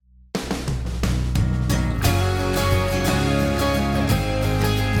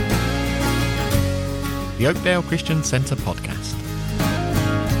the Oakdale Christian Centre podcast.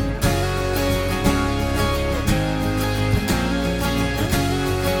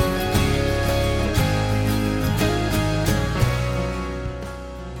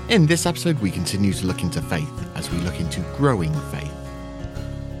 In this episode, we continue to look into faith as we look into growing faith.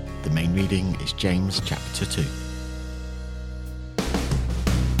 The main reading is James chapter 2.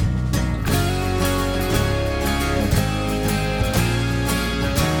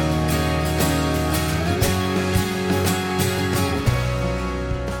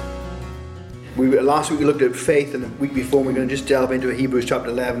 Last week we looked at faith, and the week before we're going to just delve into Hebrews chapter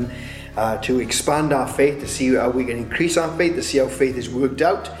 11 to expand our faith, to see how we can increase our faith, to see how faith is worked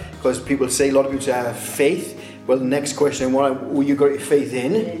out. Because a lot of people say, I have faith. Well, the next question, what you got your faith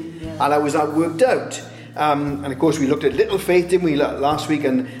in? And how was that worked out? And of course we looked at little faith, didn't we, last week?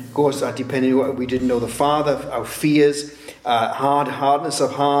 And of course that depended on what we didn't know the Father, our fears, hardness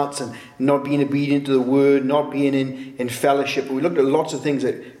of hearts, and not being obedient to the word, not being in fellowship. We looked at lots of things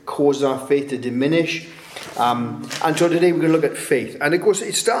that cause our faith to diminish. And so today we're going to look at faith. And of course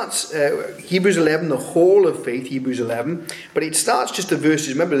it starts, Hebrews 11, the whole of faith, Hebrews 11. But it starts just the verses.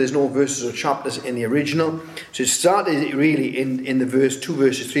 Remember, there's no verses or chapters in the original. So it started really in the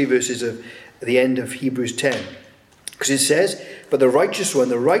three verses of the end of Hebrews 10. Because it says, but the righteous will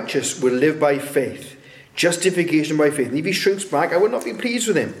live by faith. Justification by faith. And if he shrinks back, I will not be pleased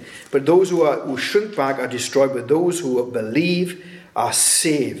with him. But those who shrink back are destroyed, but those who believe are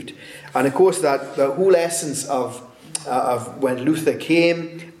saved. And of course that the whole essence of when Luther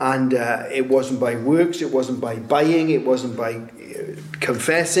came, and it wasn't by works, it wasn't by buying, it wasn't by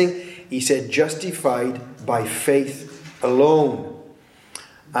confessing. He said justified by faith alone.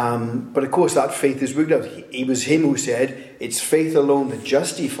 But of course that faith is worked out. It was him who said it's faith alone that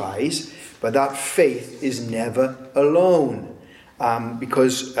justifies, but that faith is never alone.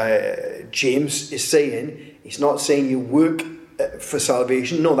 Because James is saying, he's not saying you work for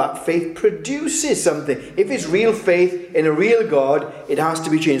salvation. No, that faith produces something. If it's real faith in a real God, it has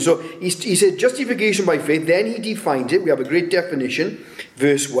to be changed. So he said justification by faith. Then he defines it. We have a great definition.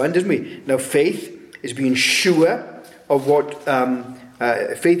 Verse 1, doesn't we? Now faith is being sure of what...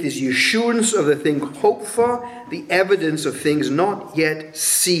 faith is the assurance of the thing hoped for, the evidence of things not yet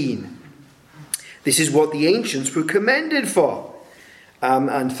seen. This is what the ancients were commended for.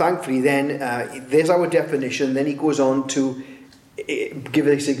 And thankfully then, there's our definition. Then he goes on to give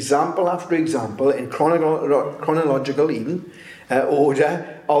us example after example in chronological even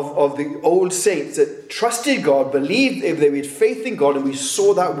order of the old saints that trusted God, believed, if they had faith in God, and we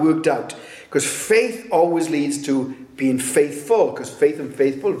saw that worked out. Because faith always leads to being faithful, because faith and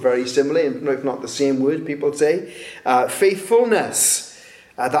faithful are very similar, if not the same word, people say. Faithfulness.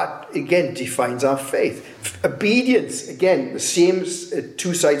 That again defines our faith. Obedience, again, the same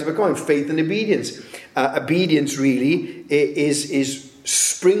two sides of a coin, faith and obedience. Obedience really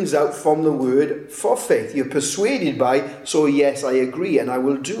springs out from the word for faith. You're persuaded by, so yes, I agree and I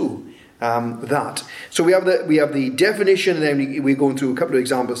will do that. So we have the definition, and then we're going through a couple of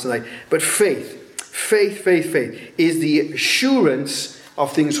examples tonight. But faith is the assurance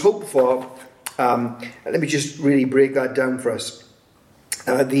of things hoped for. Let me just really break that down for us.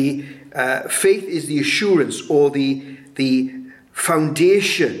 The faith is the assurance or the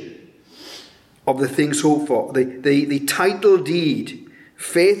foundation of the things hoped for. The title deed.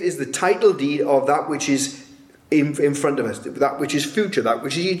 Faith is the title deed of that which is in front of us, that which is future, that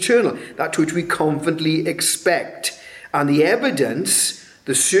which is eternal, that which we confidently expect. And the evidence,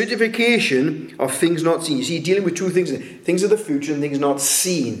 the certification of things not seen. You see, dealing with two things. Things of the future and things not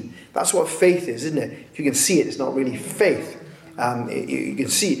seen. That's what faith is, isn't it? If you can see it, it's not really faith. You can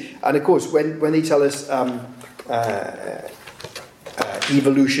see, and of course, when they tell us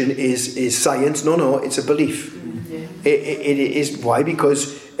evolution is science, no, it's a belief. It is. Why?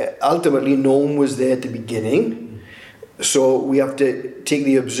 Because ultimately no one was there at the beginning, so we have to take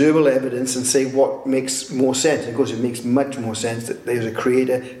the observable evidence and say what makes more sense. And of course, it makes much more sense that there's a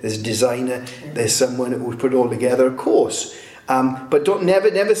creator, there's a designer, there's someone who put it all together. Of course. But don't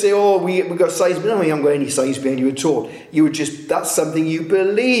never say, we got science. No, you haven't got any science behind you at all. That's something you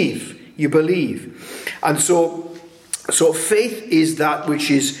believe. You believe. And so faith is that which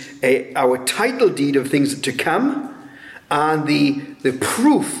is our title deed of things to come, and the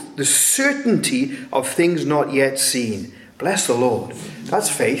proof, the certainty of things not yet seen. Bless the Lord. That's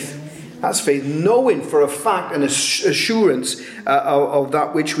faith. That's faith, knowing for a fact and assurance of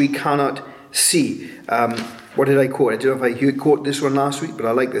that which we cannot see. What did I quote? I don't know if I quoted this one last week, but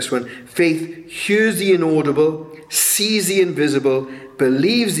I like this one. Faith hears the inaudible, sees the invisible,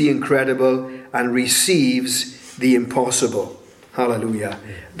 believes the incredible, and receives the impossible. Hallelujah.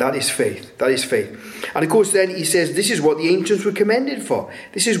 That is faith. That is faith. And of course then he says this is what the ancients were commended for.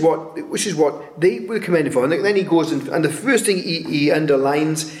 This is what they were commended for. And then he goes and the first thing he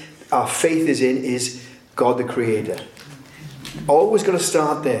underlines our faith is in is God the Creator. Always got to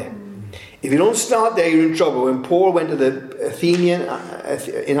start there. If you don't start there, you're in trouble. When Paul went to the Athenian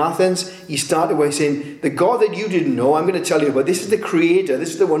in Athens, he started by saying, the God that you didn't know, I'm going to tell you about. This is the Creator. This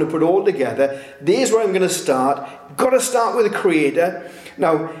is the one who put it all together. There's where I'm going to start. Got to start with the Creator.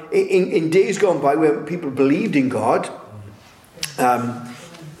 Now, in days gone by where people believed in God,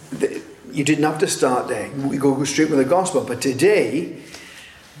 you didn't have to start there. You go straight with the gospel. But today,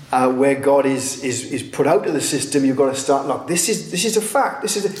 where God is put out of the system, you've got to start. Look, this is a fact.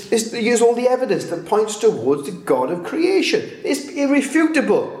 Here's all the evidence that points towards the God of creation. It's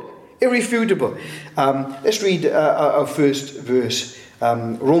irrefutable. Let's read our first verse,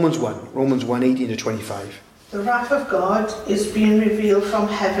 Romans 1, 18 to 25. The wrath of God is being revealed from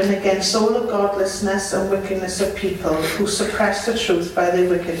heaven against all the godlessness and wickedness of people who suppress the truth by their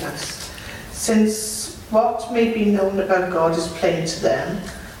wickedness. Since what may be known about God is plain to them,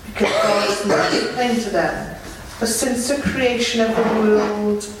 because God is not plain to them. But since the creation of the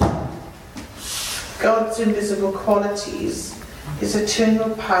world, God's invisible qualities, his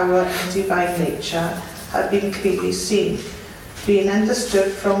eternal power and divine nature have been clearly seen, being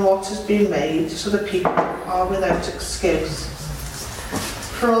understood from what has been made, so the people are without excuse.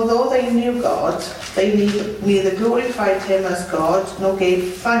 For although they knew God, they neither glorified him as God, nor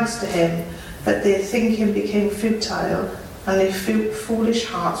gave thanks to him, but their thinking became futile, and their foolish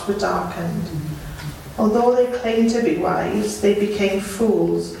hearts were darkened. Although they claimed to be wise, they became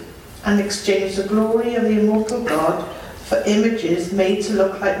fools, and exchanged the glory of the immortal God for images made to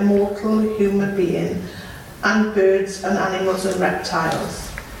look like mortal human beings, and birds and animals and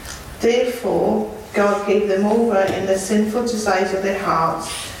reptiles. Therefore, God gave them over in the sinful desires of their hearts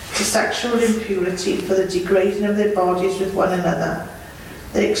to sexual impurity for the degrading of their bodies with one another.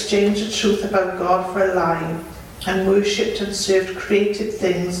 They exchanged the truth about God for a lie, and worshipped and served created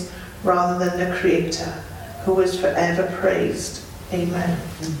things rather than the Creator, who is forever praised. Amen.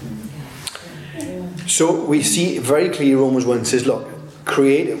 So we see very clearly Romans 1 says, look,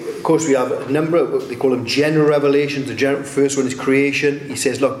 of course we have a number of, they call them general revelations. The first one is creation. He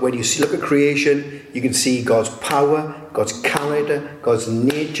says, look, when you look at creation, you can see God's power, God's character, God's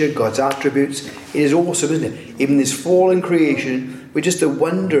nature, God's attributes. It is awesome, isn't it? Even this fallen creation, we're just a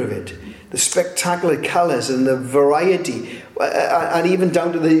wonder of it. The spectacular colours and the variety, and even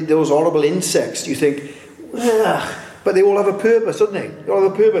down to those horrible insects. You think, ugh, but they all have a purpose, don't they? They all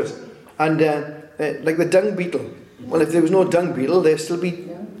have a purpose. And like the dung beetle. Well, if there was no dung beetle, there'd still be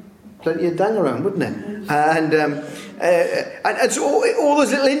plenty of dung around, wouldn't there? And so all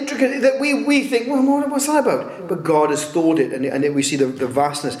those little intricate that we think, well, what's that about? But God has thought it, and then we see the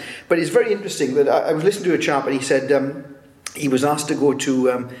vastness. But it's very interesting that I was listening to a chap, and he said he was asked to go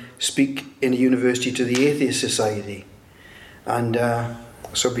to speak in a university to the Atheist Society. And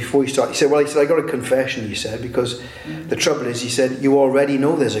so before he started, he said, I got a confession, he said, because the trouble is, he said, you already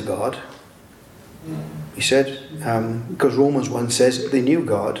know there's a God. He said, because Romans 1 says they knew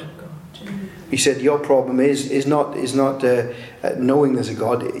God. He said, your problem is not knowing there's a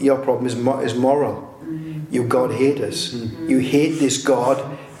God. Your problem is moral. You God haters. You hate this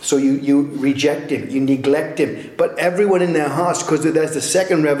God, so you reject him. You neglect him. But everyone in their hearts, because there's the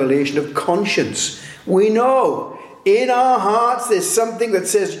second revelation of conscience. We know in our hearts there's something that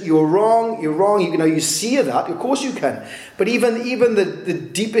says you're wrong. You see that, of course you can. But even the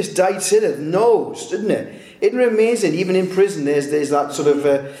deepest dyed sinner knows, doesn't it? Isn't it amazing? Even in prison, there's that sort of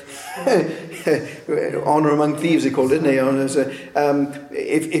honour among thieves, they call it, isn't they?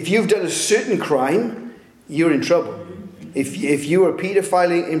 If you've done a certain crime, you're in trouble. If you are a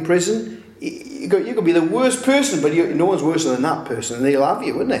paedophile in prison, you could be the worst person, but no one's worse than that person, and they'll have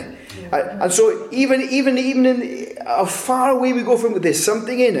you, wouldn't they? And so even in how far away we go from it, there's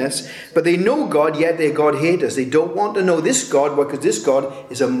something in us, but they know God, yet they're God haters. They don't want to know this God, because this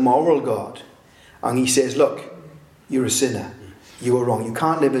God is a moral God. And he says, look, you're a sinner. You are wrong. You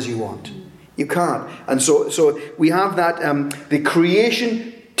can't live as you want. You can't. And so we have that, the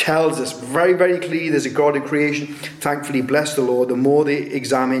creation tells us very, very clearly there's a God in creation. Thankfully, bless the Lord, the more they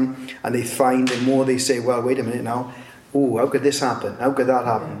examine and they find, the more they say, well, wait a minute now. Oh, how could this happen? How could that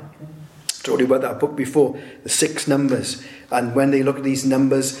happen? I told you about that book before, the 6 numbers. And when they look at these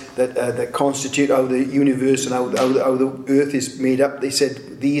numbers that constitute how the universe and how the earth is made up, they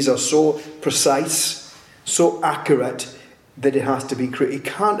said these are so precise, so accurate, that it has to be created. It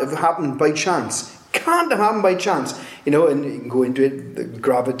can't have happened by chance. Can't have happened by chance. And you can go into it, the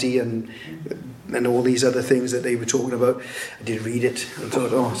gravity and and all these other things that they were talking about. I did read it and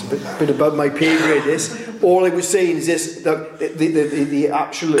thought, oh, it's a bit above my pay grade, this. All I was saying is this, the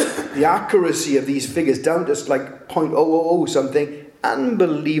accuracy of these figures down to like 0.000 something,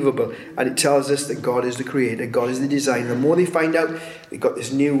 unbelievable. And it tells us that God is the creator, God is the designer. The more they find out, they've got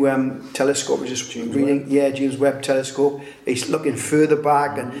this new telescope, I was just reading, James Webb telescope. It's looking further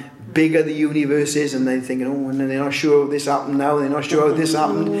back and bigger the universe is, and they're thinking, oh, and they're not sure this happened now, they're not sure how this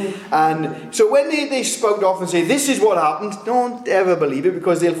happened. And so when they spout off and say, this is what happened, don't ever believe it,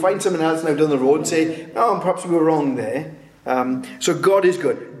 because they'll find someone else now down the road and say, oh, perhaps we were wrong there. So God is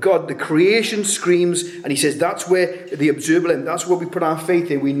good. God, the creation screams, and he says that's where the observable, and that's where we put our faith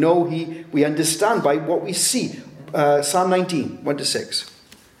in. We know we understand by what we see. Psalm 19, 1-6.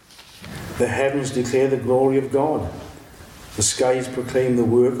 The heavens declare the glory of God. The skies proclaim the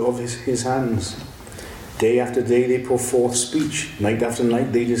work of his hands. Day after day they pour forth speech. Night after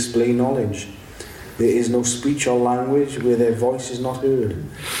night they display knowledge. There is no speech or language where their voice is not heard.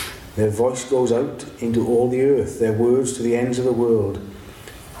 Their voice goes out into all the earth, their words to the ends of the world.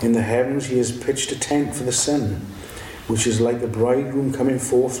 In the heavens he has pitched a tent for the sun, which is like a bridegroom coming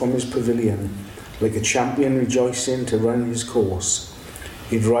forth from his pavilion, like a champion rejoicing to run his course.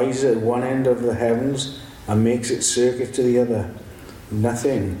 It rises at one end of the heavens and makes its circuit to the other.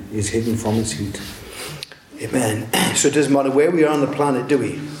 Nothing is hidden from its heat. Amen. So it doesn't matter where we are on the planet, do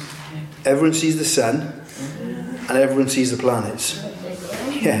we? Everyone sees the sun and everyone sees the planets.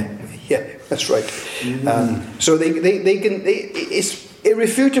 Yeah, that's right. So they can, it's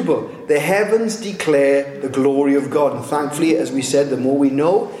irrefutable. The heavens declare the glory of God. And thankfully, as we said, the more we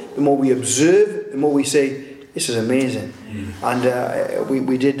know, the more we observe, the more we say, this is amazing. And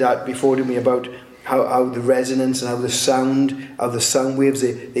we did that before, didn't we, about how the resonance and how the sound waves,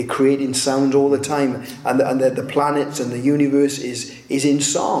 they create in sound all the time. And the planets and the universe is in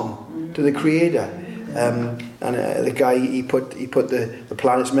song to the Creator. And the guy, he put the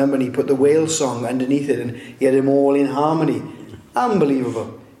planets, remember, and he put the whale song underneath it, and he had them all in harmony.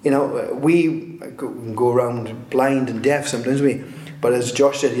 Unbelievable. You know, we go around blind and deaf sometimes, but as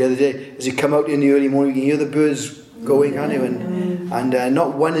Josh said the other day, as you come out in the early morning, you can hear the birds going, can't you? And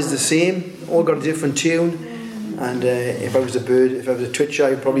not one is the same, all got a different tune. And if I was a bird, if I was a twitcher,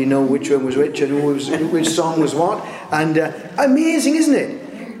 I'd probably know which one was which and which song was what. And amazing, isn't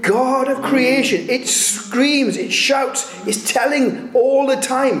it? God of creation, it screams, it shouts, it's telling all the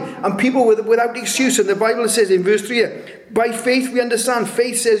time, and people without excuse. And the Bible says in verse 3, by faith we understand.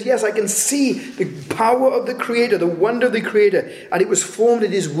 Faith says, yes, I can see the power of the Creator, the wonder of the Creator, and it was formed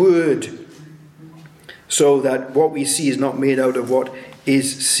in His Word, so that what we see is not made out of what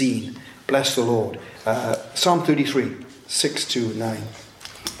is seen. Bless the Lord. Psalm 33, 6-9.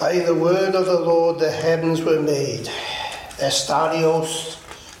 By the word of the Lord the heavens were made, Estadios,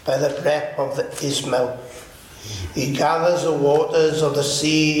 by the breath of his mouth. He gathers the waters of the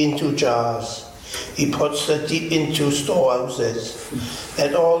sea into jars. He puts the deep into storehouses.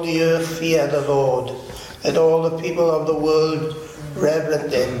 Let all the earth fear the Lord. Let all the people of the world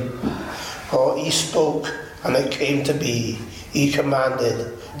reverence him. For he spoke, and it came to be. He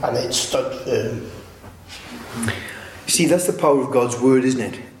commanded, and it stood firm. See, that's the power of God's word, isn't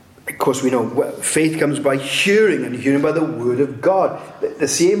it? Of course, we know faith comes by hearing, and hearing by the word of God. The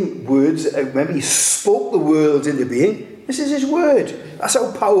same words, remember, he spoke the worlds into being. This is his word. That's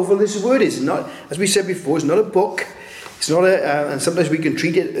how powerful this word is. Not, as we said before, it's not a book. It's not and sometimes we can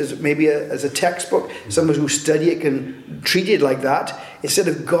treat it as maybe as a textbook. Someone who study it can treat it like that instead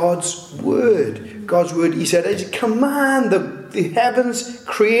of God's word. God's word, he said, is a command. The heavens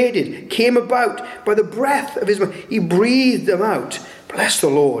created, came about by the breath of his mouth. He breathed them out. Bless the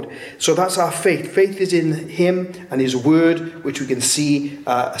Lord. So that's our faith. Faith is in him and his word, which we can see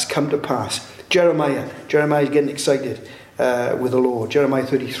has come to pass. Jeremiah is getting excited with the Lord. Jeremiah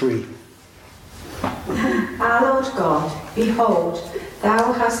 33. Our Lord God, behold,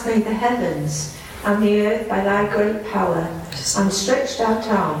 thou hast made the heavens and the earth by thy great power and stretched out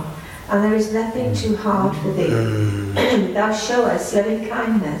arm, and there is nothing too hard for thee. Thou showest loving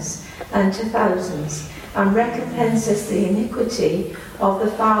kindness unto thousands, and recompensest the iniquity of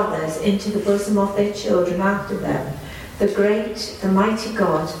the fathers into the bosom of their children after them. The great, the mighty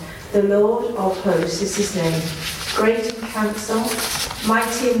God, the Lord of hosts is his name. Great in counsel,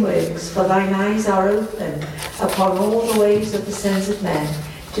 mighty in works, for thine eyes are open upon all the ways of the sons of men,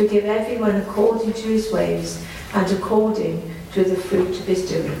 to give everyone according to his ways, and according to the fruit of his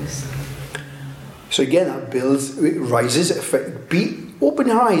doings. So again, that rises. Open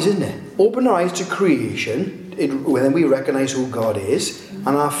your eyes, isn't it? Open our eyes to creation. Then we recognize who God is, and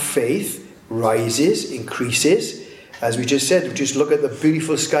our faith rises, increases. As we just said, just look at the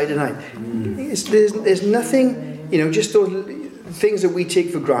beautiful sky tonight. There's nothing, just those things that we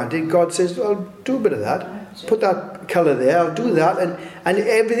take for granted. God says, I'll do a bit of that. Put that colour there, I'll do that. And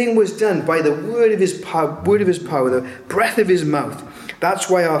everything was done by the word of his power, the breath of his mouth. That's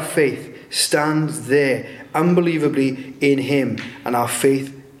why our faith stands there unbelievably in him. And our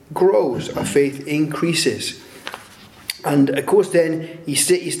faith grows, our faith increases. And of course then,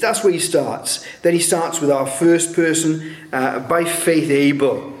 that's where he starts. Then he starts with our first person, by faith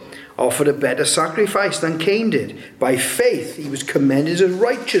Abel offered a better sacrifice than Cain did. By faith he was commended as a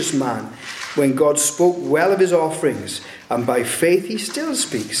righteous man when God spoke well of his offerings. And by faith he still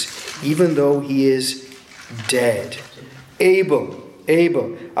speaks, even though he is dead. Abel,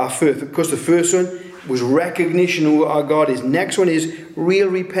 our first. Of course the first one was recognition of who our God is. Next one is real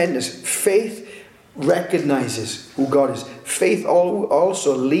repentance. Faith recognizes who God is. Faith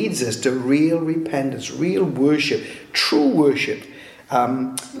also leads us to real repentance, real worship, true worship.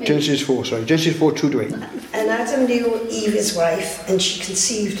 Genesis 4, 2-8. And Adam knew Eve his wife, and she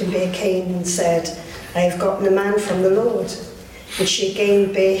conceived and bare Cain, and said, I have gotten a man from the Lord. And she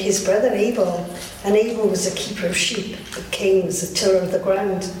again bare his brother Abel, and Abel was a keeper of sheep, but Cain was a tiller of the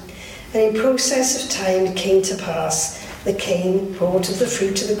ground. And in process of time it came to pass that Cain brought of the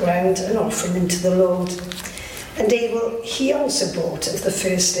fruit of the ground an offering unto the Lord. And Abel he also brought of the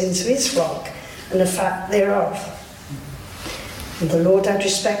firstlings of his flock, and the fat thereof. And the Lord had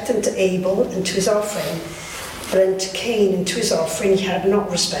respect unto Abel and to his offering, but unto Cain and to his offering he had not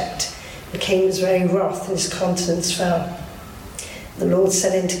respect. And Cain was very wroth, and his countenance fell. The Lord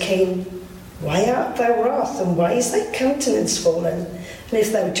said unto Cain, Why art thou wroth, and why is thy countenance fallen? And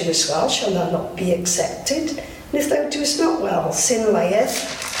if thou doest well, shall thou not be accepted? And if thou doest not well, sin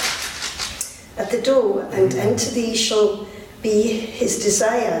lieth at the door, and unto thee shall be his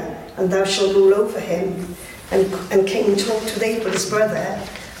desire, and thou shalt rule over him. And Cain talked with Abel his brother,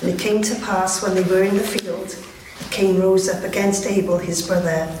 and it came to pass when they were in the field, Cain rose up against Abel his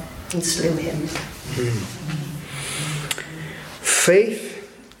brother, and slew him. Faith.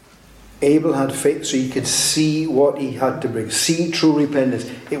 Abel had faith so he could see what he had to bring. See true repentance.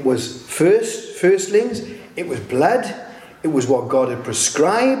 It was firstlings. It was blood. It was what God had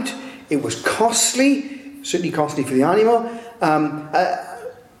prescribed. It was costly. Certainly costly for the animal.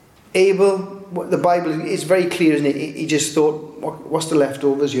 Abel, the Bible is very clear, isn't it? He just thought, what's the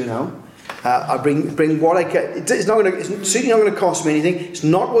leftovers, I'll bring what I get. It's certainly not going to cost me anything. It's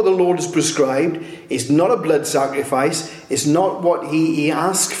not what the Lord has prescribed. It's not a blood sacrifice. It's not what he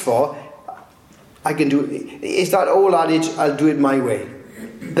asked for. I can do it. It's that old adage, I'll do it my way.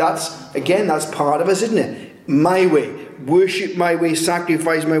 That's part of us, isn't it? My way. Worship my way,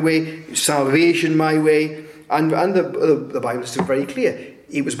 sacrifice my way, salvation my way. And the Bible is very clear.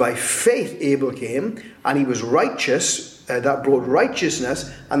 It was by faith Abel came, and he was righteous. That brought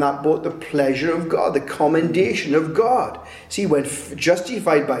righteousness, and that brought the pleasure of God, the commendation of God. See, when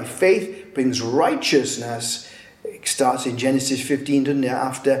justified by faith brings righteousness, it starts in Genesis 15, doesn't it?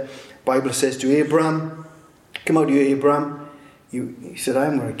 After Bible says to Abraham, come out here, Abraham. He said,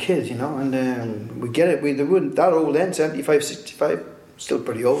 I'm a kid, and we get it. We weren't that old then, 75, 65, still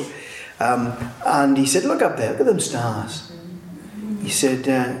pretty old. And he said, look up there, look at them stars. He said,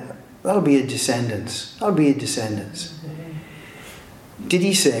 that'll be a descendants. That'll be a descendants. Did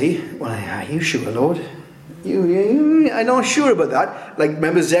he say, well, are you sure, Lord? I'm not sure about that. Like,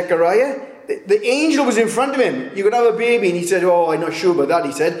 remember Zechariah? The angel was in front of him. You could have a baby, and he said, oh, I'm not sure about that.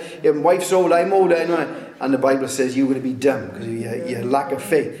 He said, your wife's old, I'm older. And the Bible says you're going to be dumb because of your lack of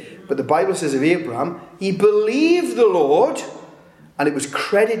faith. But the Bible says of Abraham, he believed the Lord, and it was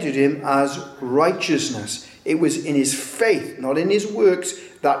credited him as righteousness. It was in his faith, not in his works,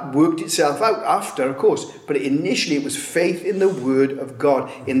 that worked itself out after, of course. But initially it was faith in the word of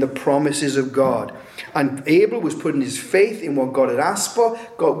God, in the promises of God. And Abel was putting his faith in what God had asked for,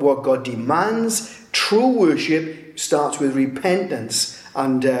 what God demands. True worship starts with repentance.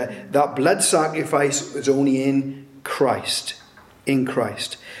 And that blood sacrifice was only in Christ. In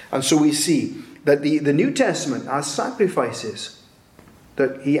Christ. And so we see that the New Testament has sacrifices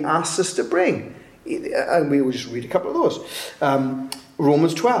that he asks us to bring. And we will just read a couple of those.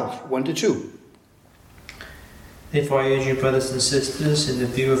 Romans 12, 1-2. Therefore I urge you, brothers and sisters, in the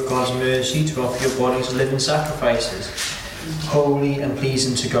view of God's mercy, to offer your bodies living sacrifices, holy and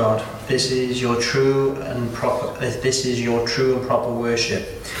pleasing to God. This is your true and proper worship.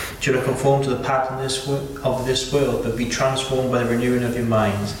 Do not conform to the pattern of this world, but be transformed by the renewing of your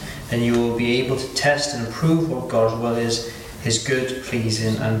minds. Then you will be able to test and approve what God's will is, his good,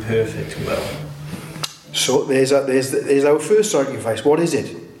 pleasing and perfect will. So there's our first sacrifice. What is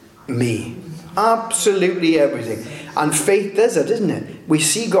it? Me. Absolutely everything. And faith does that, doesn't it? We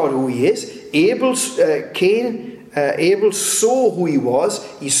see God who he is. Abel saw who he was.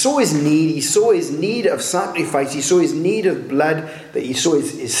 He saw his need. He saw his need of sacrifice. He saw his need of blood. That he saw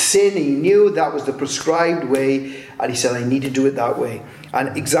his sin. He knew that was the prescribed way. And he said, I need to do it that way.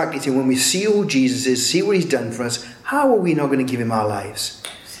 And exactly, so when we see who Jesus is, see what he's done for us, how are we not going to give him our lives?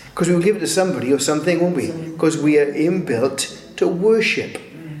 Because we will give it to somebody or something, won't we? Because we are inbuilt to worship.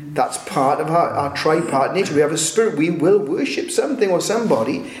 That's part of our tripart nature. We have a spirit. We will worship something or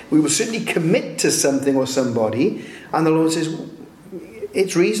somebody. We will certainly commit to something or somebody. And the Lord says,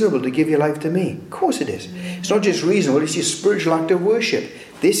 it's reasonable to give your life to me. Of course it is. It's not just reasonable, it's your spiritual act of worship.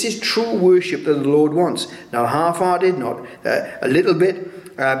 This is true worship that the Lord wants. Not half-hearted, not a little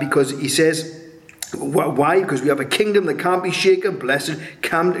bit, because he says, why? Because we have a kingdom that can't be shaken. Blessed,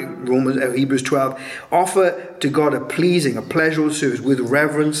 Hebrews 12. Offer to God a pleasing, a pleasurable service with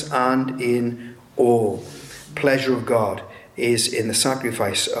reverence and in awe. Pleasure of God is in the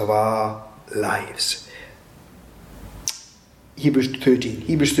sacrifice of our lives. Hebrews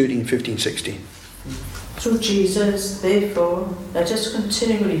 13, 15, 16. Through Jesus, therefore, let us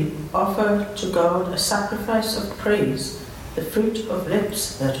continually offer to God a sacrifice of praise, the fruit of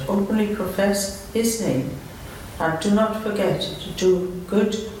lips that openly profess his name. And do not forget to do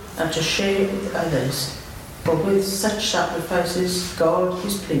good and to share with others, for with such sacrifices God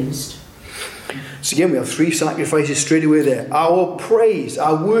is pleased. So again, we have three sacrifices straight away there. Our praise,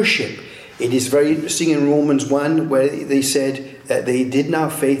 our worship. It is very interesting in Romans 1 where they said that they didn't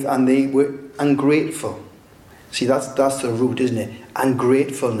have faith and they were ungrateful. See, that's the root, isn't it?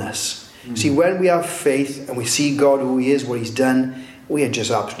 Ungratefulness. Mm-hmm. See, when we have faith and we see God who he is, what he's done, we are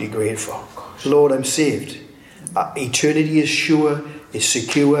just absolutely grateful. Lord, I'm saved. Eternity is sure, is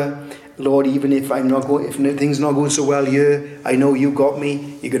secure. Lord, even if things not going so well here, I know you got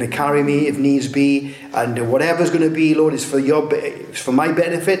me. You're going to carry me if needs be, and whatever's going to be, Lord, it's for my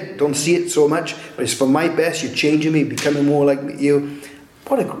benefit. Don't see it so much, but it's for my best. You're changing me, becoming more like you.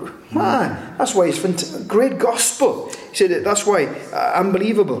 What a man! That's why it's great gospel. He said that's why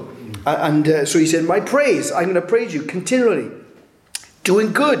unbelievable. So he said, my praise, I'm going to praise you continually,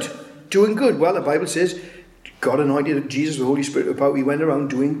 doing good. Well, the Bible says, God anointed Jesus, the Holy Spirit, about we went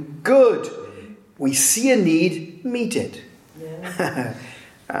around doing good. We see a need, meet it. Yeah.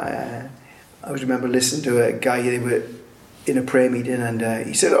 I always remember listening to a guy, they were in a prayer meeting, and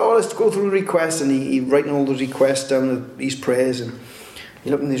he said, let's go through the requests, and he writing all those requests down, these prayers, and he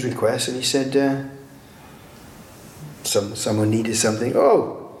looked at these requests, and he said, someone needed something.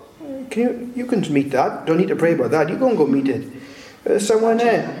 You can meet that. Don't need to pray about that. You go and go meet it. Someone's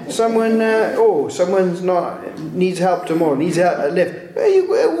needs help tomorrow, needs a lift.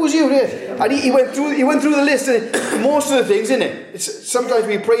 Who's you there? And he went through the list, and most of the things, isn't it? Sometimes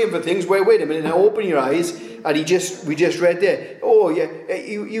we're praying for things where, wait a minute, now open your eyes, and we just read there,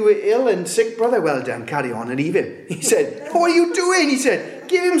 you were ill and sick, brother, well done, carry on and leave him. He said, what are you doing? He said,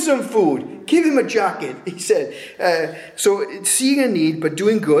 give him some food, give him a jacket. He said, so seeing a need but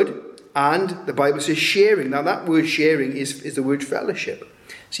doing good. And the Bible says sharing. Now that word sharing is the word fellowship.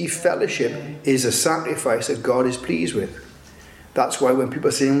 See, fellowship is a sacrifice that God is pleased with. That's why when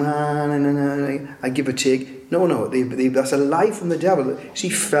people say, no, I give or take. No, that's a lie from the devil. See,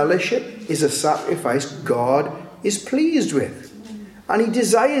 fellowship is a sacrifice God is pleased with. And he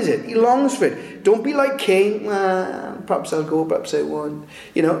desires it. He longs for it. Don't be like Cain. Perhaps I'll go, perhaps I won't.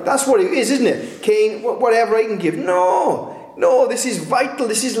 That's what it is, isn't it? Cain, whatever I can give. No, this is vital.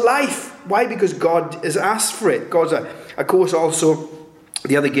 This is life. Why? Because God has asked for it. God's, of course, also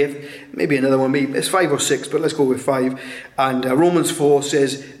the other gift. Maybe another one. Maybe it's 5 or 6, but let's go with 5. And Romans 4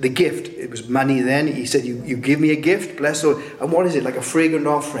 says the gift. It was money then. He said, you give me a gift, bless the Lord. And what is it? Like a fragrant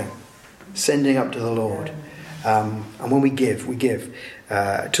offering, sending up to the Lord. And when we give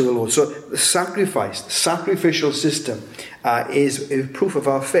to the Lord. So the sacrifice, the sacrificial system is proof of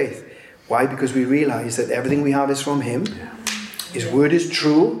our faith. Why? Because we realize that everything we have is from him. His word is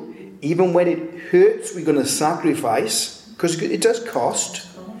true. Even when it hurts, we're going to sacrifice, because it does cost.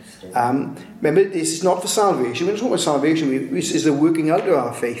 Remember, this is not for salvation. We're not talking about salvation. This is the working out of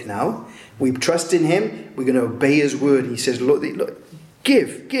our faith now. We trust in him. We're going to obey his word. He says, look,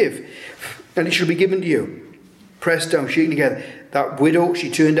 give. And it shall be given to you. Pressed down, shaken together. That widow, she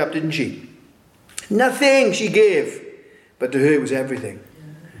turned up, didn't she? Nothing she gave. But to her it was everything.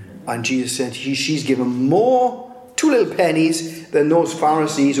 And Jesus said, she's given more, 2 little pennies, than those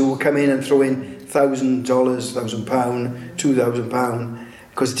Pharisees who will come in and throw in $1,000, £1,000, £2,000,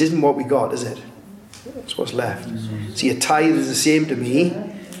 because it isn't what we got, is it? It's what's left. See, a tithe is the same to me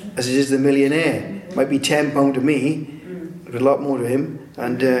as it is the millionaire. It might be £10 to me, but a lot more to him.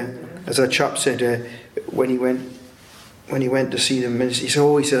 And as our chap said, when he went when he went to see the minister, he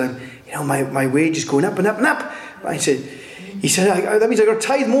said, my wage is going up and up and up. He said, that means I've got to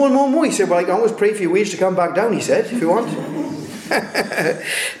tithe more and more and more. He said, well, I can always pray for your wage to come back down, he said, if you want.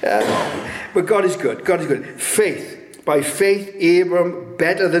 But God is good. God is good. Faith. By faith, Abram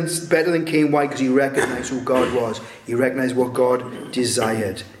better than Cain. Why? Because he recognized who God was. He recognized what God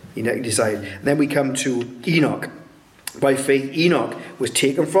desired. And then we come to Enoch. By faith, Enoch was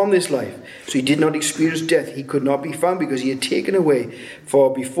taken from this life. So he did not experience death. He could not be found because he had taken away.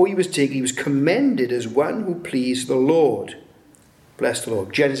 For before he was taken, he was commended as one who pleased the Lord. Bless the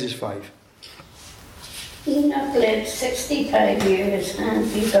Lord. Genesis 5. Enoch lived 65 years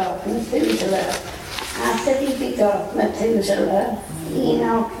and begot Methuselah. After he begot Methuselah,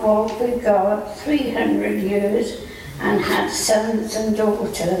 Enoch walked with God 300 years and had sons and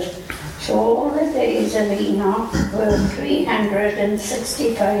daughters. So all the days of Enoch were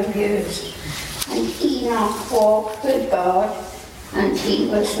 365 years. And Enoch walked with God, and he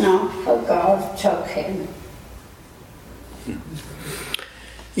was not, for God took him.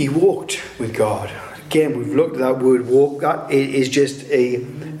 He walked with God. Again, we've looked at that word walk. That is just a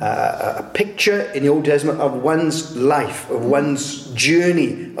picture in the Old Testament of one's life, of one's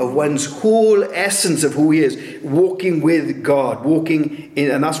journey, of one's whole essence of who he is. Walking with God,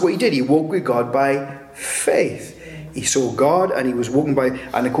 and that's what he did. He walked with God by faith. He saw God and he was walking by,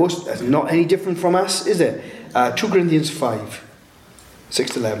 and of course, that's not any different from us, is it? 2 Corinthians 5,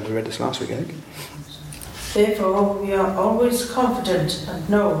 6-11. We read this last week, I think. Therefore, we are always confident and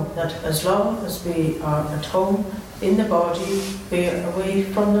know that as long as we are at home in the body, we are away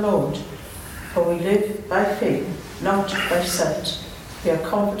from the Lord. For we live by faith, not by sight. We are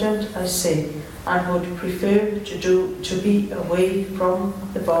confident, I say, and would prefer to be away from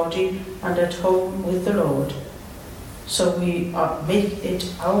the body and at home with the Lord. So we make it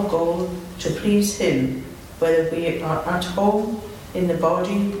our goal to please Him, whether we are at home in the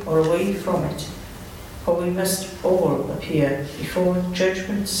body or away from it. For we must all appear before the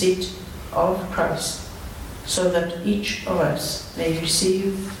judgment seat of Christ, so that each of us may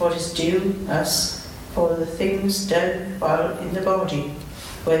receive what is due us for the things done while in the body,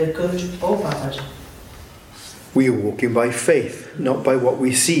 whether good or bad. We are walking by faith, not by what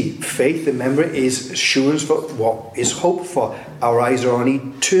we see. Faith, remember, is assurance for what is hoped for. Our eyes are on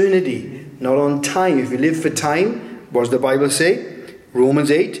eternity, not on time. If you live for time, what does the Bible say?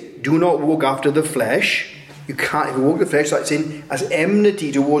 Romans 8. Do not walk after the flesh. You can't. If you walk the flesh, that's in as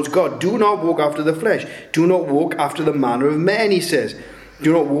enmity towards God. Do not walk after the flesh. Do not walk after the manner of men, he says.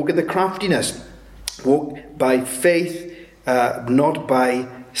 Do not walk in the craftiness. Walk by faith, not by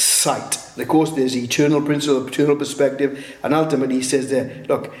sight. And of course, there's the eternal principle, eternal perspective, and ultimately he says there,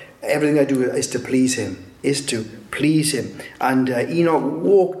 look, everything I do is to please him. And Enoch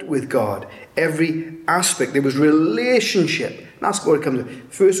walked with God. Every aspect, there was relationship. That's what it comes to.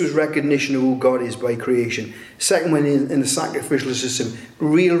 First was recognition of who God is by creation. Second one in the sacrificial system,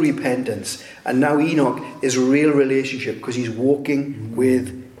 real repentance. And now Enoch is a real relationship because he's walking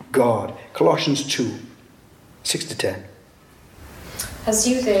with God. Colossians 2, 6-10. As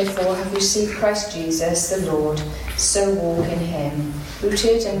you therefore have received Christ Jesus the Lord, so walk in him,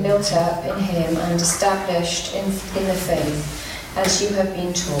 rooted and built up in him and established in the faith, as you have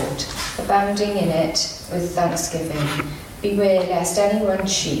been taught, abounding in it with thanksgiving. Beware lest anyone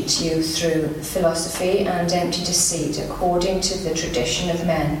cheat you through philosophy and empty deceit, according to the tradition of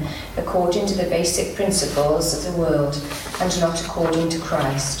men, according to the basic principles of the world, and not according to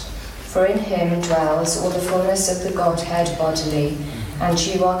Christ. For in him dwells all the fullness of the Godhead bodily, and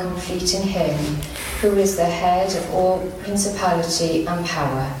you are complete in him, who is the head of all principality and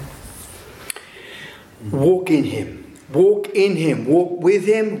power. Walk in him. Walk in him. Walk with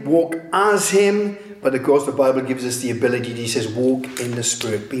him. Walk as him. But of course the Bible gives us the ability, he says, walk in the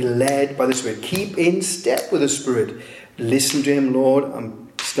Spirit. Be led by the Spirit. Keep in step with the Spirit. Listen to him, Lord.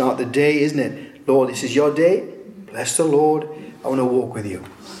 Start the day, isn't it? Lord, this is your day. Bless the Lord. I want to walk with you.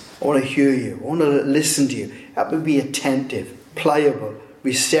 I want to hear you. I want to listen to you. Help me be attentive, pliable,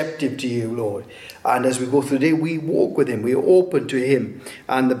 receptive to you, Lord. And as we go through the day, we walk with him. We are open to him.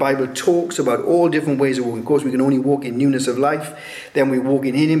 And the Bible talks about all different ways of walking. Of course, we can only walk in newness of life. Then we walk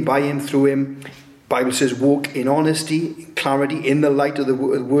in him, by him, through him. Bible says walk in honesty, clarity, in the light of the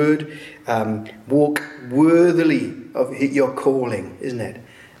word. Walk worthily of your calling, isn't it?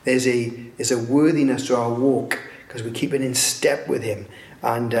 There's a worthiness to our walk because we keep it in step with him.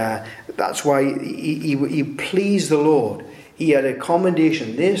 And that's why he pleased the Lord. He had a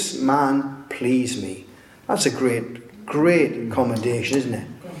commendation. This man pleased me. That's a great, great commendation, isn't it?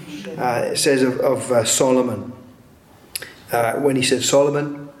 It says of Solomon, when he said,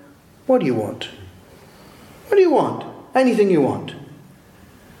 Solomon, what do you want? What do you want? Anything you want.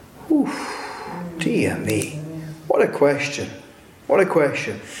 Oof, dear me. What a question. What a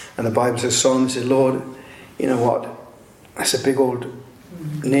question. And the Bible says, Solomon says, Lord, you know what? That's a big old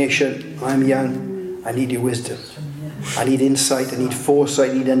nation. I'm young. I need your wisdom. I need insight. I need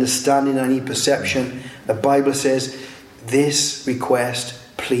foresight. I need understanding. I need perception. The Bible says this request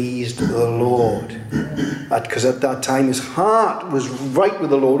pleased the Lord. Because at that time his heart was right with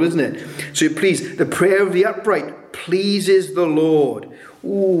the Lord, isn't it? So it pleased. The prayer of the upright pleases the Lord.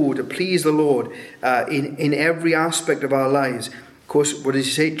 Ooh, to please the Lord in every aspect of our lives. Of course, what does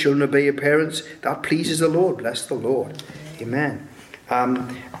he say? Children, obey your parents. That pleases the Lord. Bless the Lord. Amen.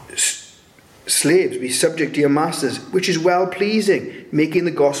 Slaves, be subject to your masters, which is well-pleasing, making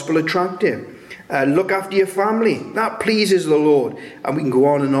the gospel attractive. Look after your family. That pleases the Lord. And we can go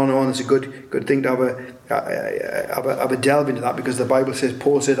on and on and on. It's a good thing to have a delve into that, because the Bible says,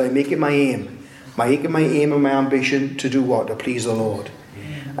 Paul said, I make it my aim. My aim and my ambition to do what? To please the Lord.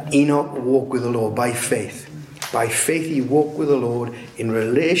 Enoch walked with the Lord by faith. By faith he walked with the Lord in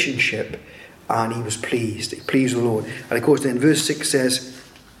relationship, and he was pleased. He pleased the Lord. And of course then verse 6 says,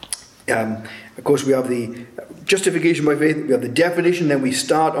 of course we have the justification by faith, we have the definition, then we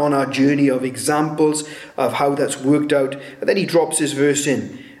start on our journey of examples of how that's worked out. And then he drops this verse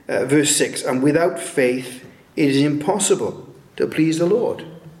in, verse 6, and without faith it is impossible to please the Lord.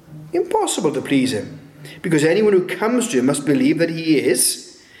 Impossible to please him. Because anyone who comes to him must believe that he is,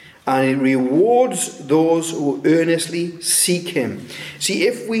 and he rewards those who earnestly seek him. See,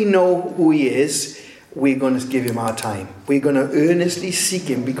 if we know who he is, we're going to give him our time. We're going to earnestly seek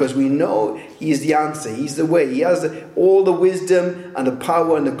him, because we know he is the answer. He's the way. He has all the wisdom and the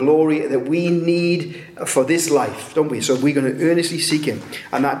power and the glory that we need for this life, don't we? So we're going to earnestly seek him.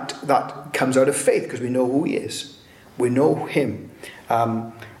 And that comes out of faith, because we know who he is. We know him.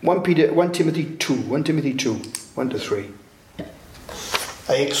 1 Timothy 2, 1-3.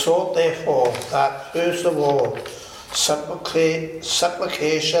 I exhort therefore that first of all supplication,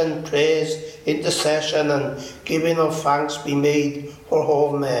 praise, intercession and giving of thanks be made for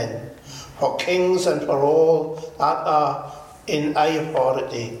all men, for kings and for all that are in high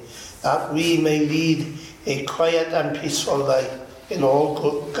authority, that we may lead a quiet and peaceful life in all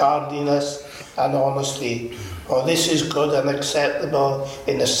good godliness and honesty. For this is good and acceptable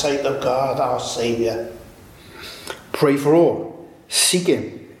in the sight of God our Saviour. Pray for all. Seek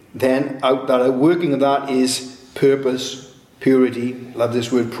him. Then out working of that is purpose, purity. Love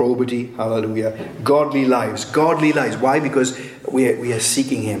this word, probity. Hallelujah. Godly lives. Godly lives. Why? Because we are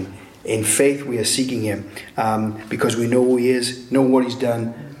seeking him. In faith we are seeking him. Because we know who he is, know what he's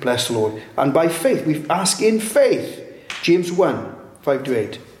done. Bless the Lord. And by faith, we ask in faith. James 1,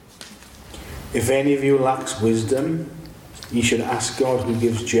 5-8. If any of you lacks wisdom, ye should ask God, who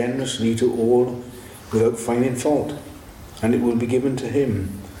gives generously to all without finding fault, and it will be given to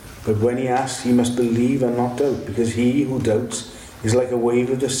him. But when he asks, he must believe and not doubt, because he who doubts is like a wave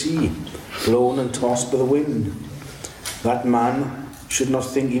of the sea, blown and tossed by the wind. That man should not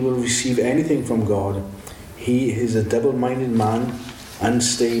think he will receive anything from God. He is a double-minded man,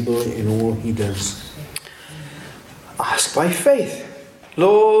 unstable in all he does. Ask by faith.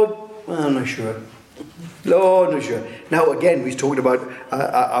 Lord, I'm not sure. Lord, not sure. Now again, we talked about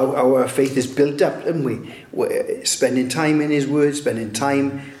our faith is built up, haven't we? We're spending time in his word, spending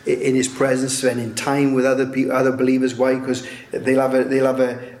time in his presence, spending time with other believers. Why? Because they'll have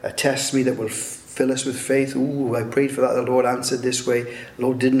a testimony that will fill us with faith. Ooh, I prayed for that. The Lord answered this way. The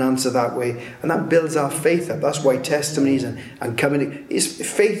Lord didn't answer that way. And that builds our faith up. That's why testimonies and coming is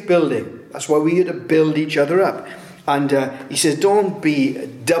faith building. That's why we're here to build each other up. And he says, don't be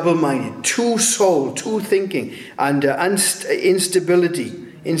double-minded, two-souled, two-thinking, and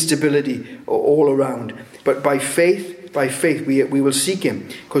instability all around. But by faith, we will seek him,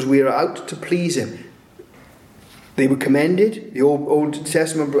 because we are out to please him. They were commended, the Old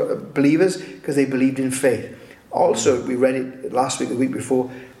Testament believers, because they believed in faith. Also, we read it last week, the week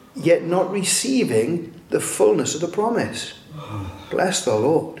before, yet not receiving the fullness of the promise. Bless the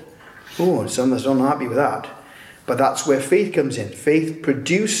Lord. Oh, some of us are not happy with that. But that's where faith comes in. Faith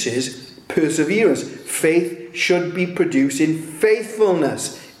produces perseverance. Faith should be producing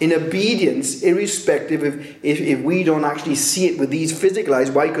faithfulness, in obedience, irrespective if we don't actually see it with these physical eyes.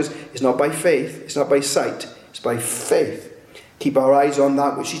 Why? Because it's not by faith, it's not by sight, it's by faith. Keep our eyes on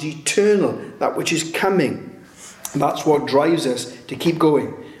that which is eternal, that which is coming. And that's what drives us to keep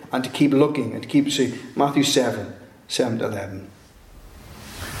going and to keep looking and to keep seeing. Matthew 7:11.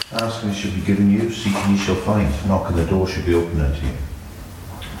 Ask and it shall be given you, seek and ye shall find, knock and the door shall be opened unto you.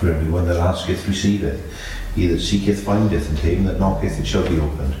 For everyone that asketh receiveth, he that seeketh findeth, and to him that knocketh it shall be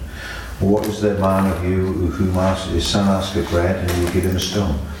opened. What is the man of you whom his son asketh bread, and you will give him a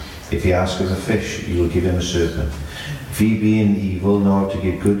stone? If he asketh a fish, you will give him a serpent. If ye being evil know how to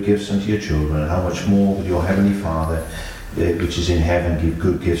give good gifts unto your children, how much more will your heavenly Father, which is in heaven, give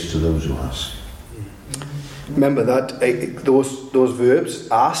good gifts to those who ask? Remember that those verbs,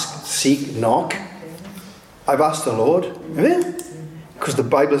 ask, seek, knock. I've asked the Lord. Because the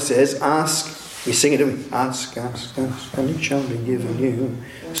Bible says, ask. We sing it, don't we? Ask, ask, ask, and it shall be given you.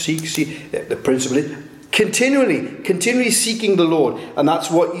 Seek, seek. The principle is continually seeking the Lord. And that's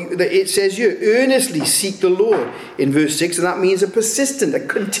what it says here. Earnestly seek the Lord in verse 6. And that means a persistent, a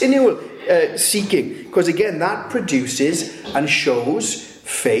continual seeking. Because again, that produces and shows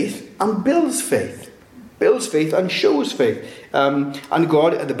faith and builds faith. Builds faith and shows faith. And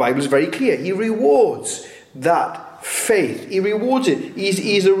God, the Bible is very clear. He rewards that faith. He rewards it.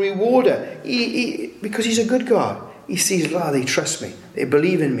 He's a rewarder. Because he's a good God. He sees, they trust me. They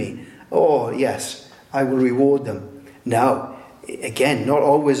believe in me. Oh, yes, I will reward them. Now, again, not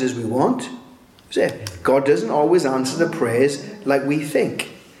always as we want. God doesn't always answer the prayers like we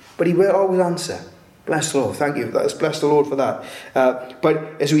think. But he will always answer. Bless the Lord. Thank you. Let's bless the Lord for that.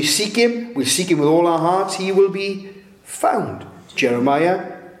 But as we seek him, we seek him with all our hearts, he will be found.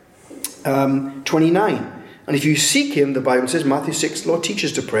 Jeremiah 29. And if you seek him, the Bible says, Matthew 6, the Lord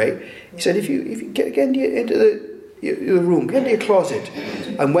teaches to pray. He said, if you get into the room, get into your closet,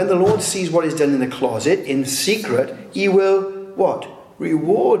 and when the Lord sees what is done in the closet, in secret, he will, what?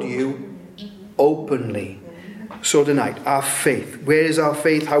 Reward you openly. So tonight, our faith. Where is our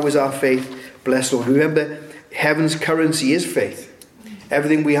faith? How is our faith? Bless the Lord. Remember, heaven's currency is faith.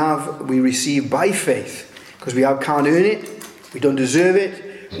 Everything we have, we receive by faith. Because we can't earn it. We don't deserve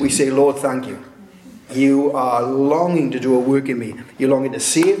it. We say, Lord, thank you. You are longing to do a work in me. You're longing to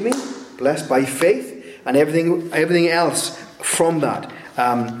save me, blessed by faith, and everything else from that.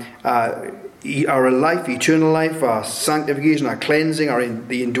 Our life, eternal life, our sanctification, our cleansing,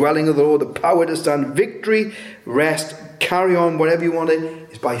 the indwelling of the Lord, the power to stand, victory, rest, carry on, whatever you want it,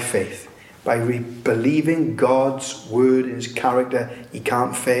 is by faith. By believing God's word in his character. He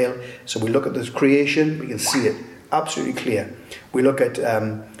can't fail. So we look at this creation, we can see it absolutely clear. We look at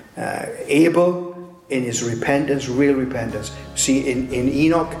Abel, in his repentance, real repentance. See, in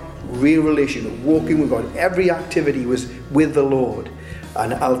Enoch, real relation, walking with God. Every activity was with the Lord.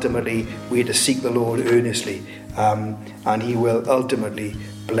 And ultimately, we had to seek the Lord earnestly. And he will ultimately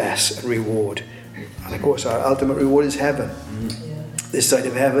bless and reward. And of course, our ultimate reward is heaven. This side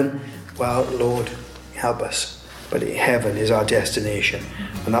of heaven, well, Lord, help us. But heaven is our destination.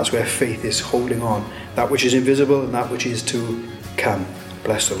 And that's where faith is holding on. That which is invisible and that which is to come.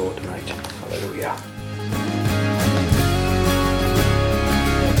 Bless the Lord tonight. Hallelujah.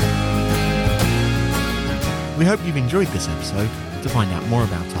 We hope you've enjoyed this episode. To find out more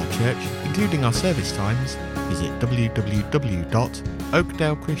about our church, including our service times, visit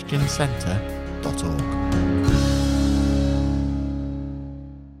www.oakdalechristiancentre.org.